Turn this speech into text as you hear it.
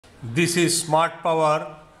This is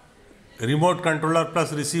Smartpower remote controller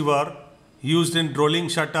plus receiver used in rolling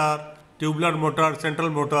shutter, tubular motor,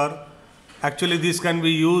 central motor. Actually, this can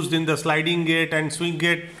be used in the sliding gate and swing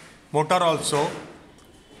gate motor also.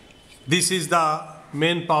 This is the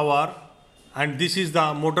main power and this is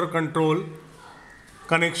the motor control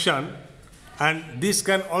connection, and this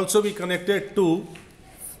can also be connected to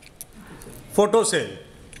photo cell.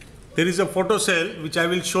 There is a photo cell which I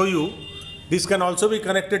will show you. This can also be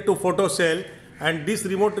connected to photo cell, and this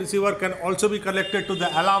remote receiver can also be connected to the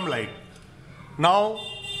alarm light. Now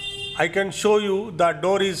I can show you the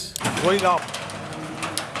door is going up,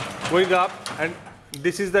 and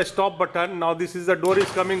this is the stop button. Now this is the door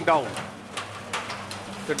is coming down.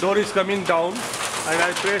 The door is coming down and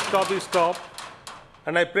I press stop is stop,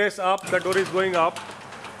 and I press up, the door is going up.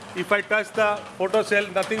 If I touch the photo cell,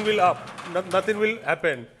 nothing will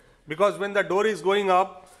happen, because when the door is going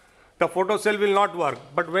up, the photo cell will not work.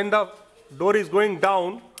 But when the door is going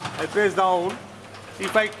down, I press down.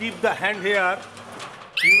 If I keep the hand here,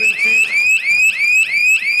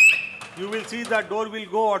 you will see the door will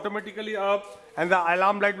go automatically up and the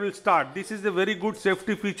alarm light will start. This is a very good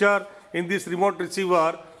safety feature in this remote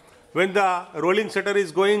receiver. When the rolling shutter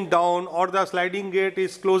is going down or the sliding gate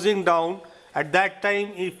is closing down, at that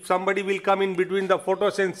time, if somebody will come in between the photo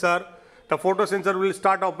sensor will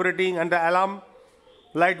start operating and the alarm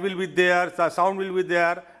light will be there, the sound will be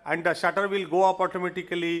there, and the shutter will go up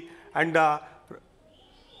automatically and the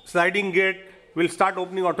sliding gate will start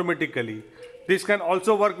opening automatically. This can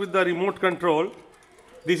also work with the remote control.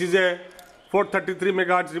 This is a 433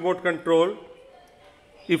 MHz remote control.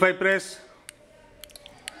 If I press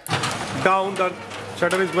down, the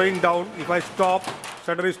shutter is going down. If I stop,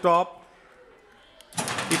 shutter is stop.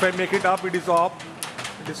 If I make it up, it is off,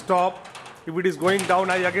 it is stop. If it is going down,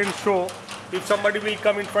 I again show. If somebody will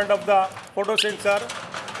come in front of the photo sensor,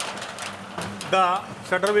 the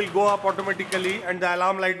shutter will go up automatically and the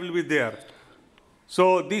alarm light will be there.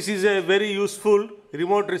 So this is a very useful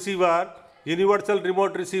remote receiver, universal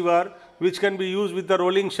remote receiver, which can be used with the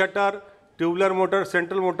rolling shutter, tubular motor,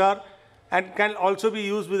 central motor, and can also be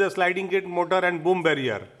used with a sliding gate motor and boom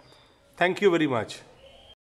barrier. Thank you very much.